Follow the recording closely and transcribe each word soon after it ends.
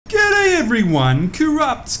everyone,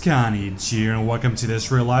 CorruptCarnage here, and welcome to this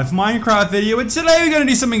real life Minecraft video. And today we're going to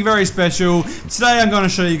do something very special. Today I'm going to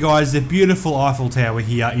show you guys the beautiful Eiffel Tower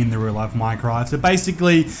here in the real life Minecraft. So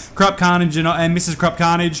basically, CorruptCarnage and Mrs.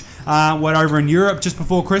 CorruptCarnage went over in Europe just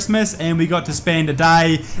before Christmas, and we got to spend a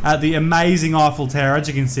day at the amazing Eiffel Tower. As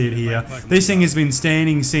you can see it here, this thing has been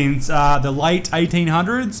standing since the late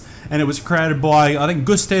 1800s, and it was created by, I think,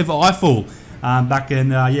 Gustav Eiffel. Back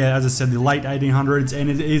in, yeah, as I said, the late 1800s,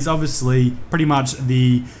 and it is obviously pretty much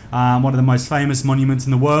the one of the most famous monuments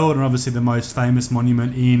in the world, and obviously the most famous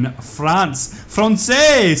monument in France.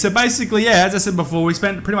 Francais! So basically, yeah, as I said before, we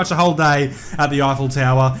spent pretty much a whole day at the Eiffel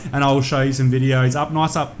Tower, and I will show you some videos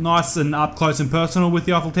nice and up close and personal with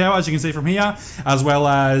the Eiffel Tower, as you can see from here, as well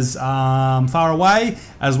as far away,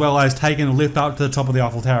 as well as taking a lift up to the top of the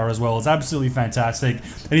Eiffel Tower as well. It's absolutely fantastic.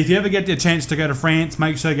 And if you ever get the chance to go to France,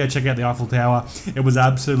 make sure you go check out the Eiffel Tower. It was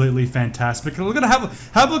absolutely fantastic. Look at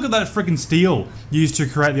have a look at that freaking steel used to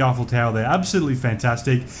create the Eiffel Tower there. Absolutely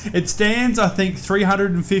fantastic. It stands, I think,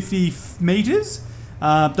 350 meters.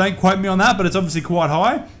 Don't quote me on that, but it's obviously quite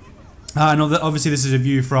high. And obviously this is a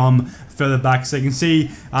view from further back, so you can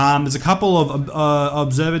see there's a couple of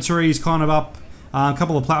observatories kind of up. A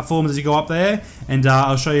couple of platforms as you go up there, and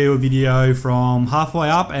I'll show you a video from halfway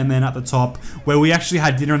up and then at the top where we actually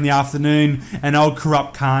had dinner in the afternoon, and old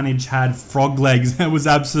CorruptCarnage had frog legs. It was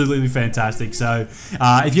absolutely fantastic. So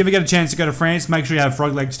if you ever get a chance to go to France, make sure you have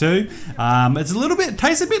frog legs too. It's a little bit,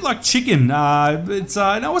 tastes a bit like chicken. No,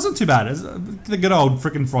 it wasn't too bad. It's the good old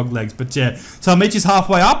freaking frog legs. But yeah, so I'll meet you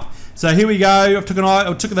halfway up. So here we go. I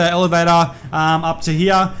took the elevator up to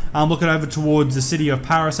here. I'm looking over towards the city of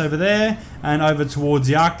Paris over there, and over towards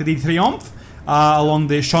the Arc de Triomphe, along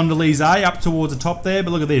the Champs-Élysées up towards the top there.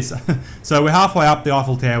 But look at this. So we're halfway up the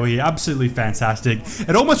Eiffel Tower here. Absolutely fantastic.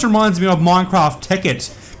 It almost reminds me of Minecraft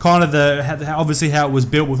Tekkit. Kind of obviously how it was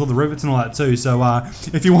built with all the rivets and all that too. So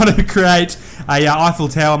if you want to create a Eiffel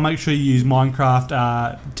Tower, make sure you use Minecraft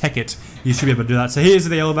Tekkit. You should be able to do that. So here's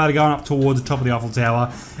the elevator going up towards the top of the Eiffel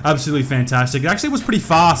Tower. Absolutely fantastic. It actually was pretty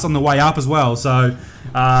fast on the way up as well. So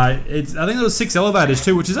I think there was 6 elevators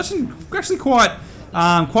too, which is actually quite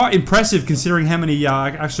impressive considering how many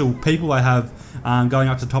actual people they have going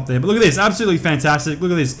up to the top there. But look at this, absolutely fantastic.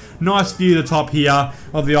 Look at this nice view of the top here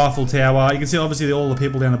of the Eiffel Tower. You can see obviously all the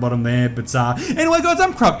people down the bottom there. But anyway guys,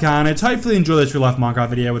 I'm CorruptCarnage. Hopefully you enjoy this real life Minecraft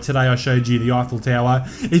video where today I showed you the Eiffel Tower.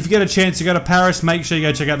 If you get a chance to go to Paris, make sure you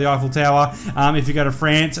go check out the Eiffel Tower. If you go to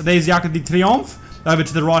France, there's the Arc de Triomphe over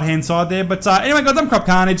to the right hand side there. But anyway guys, I'm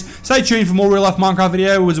CorruptCarnage. Stay tuned for more real life Minecraft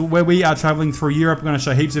videos where we are traveling through Europe. We're going to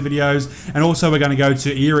show heaps of videos, and also we're going to go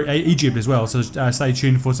to Egypt as well, so stay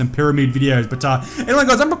tuned for some pyramid videos. But anyway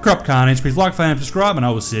guys, I'm CorruptCarnage. Please like, follow and subscribe, and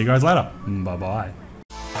I will see you guys later. Bye bye.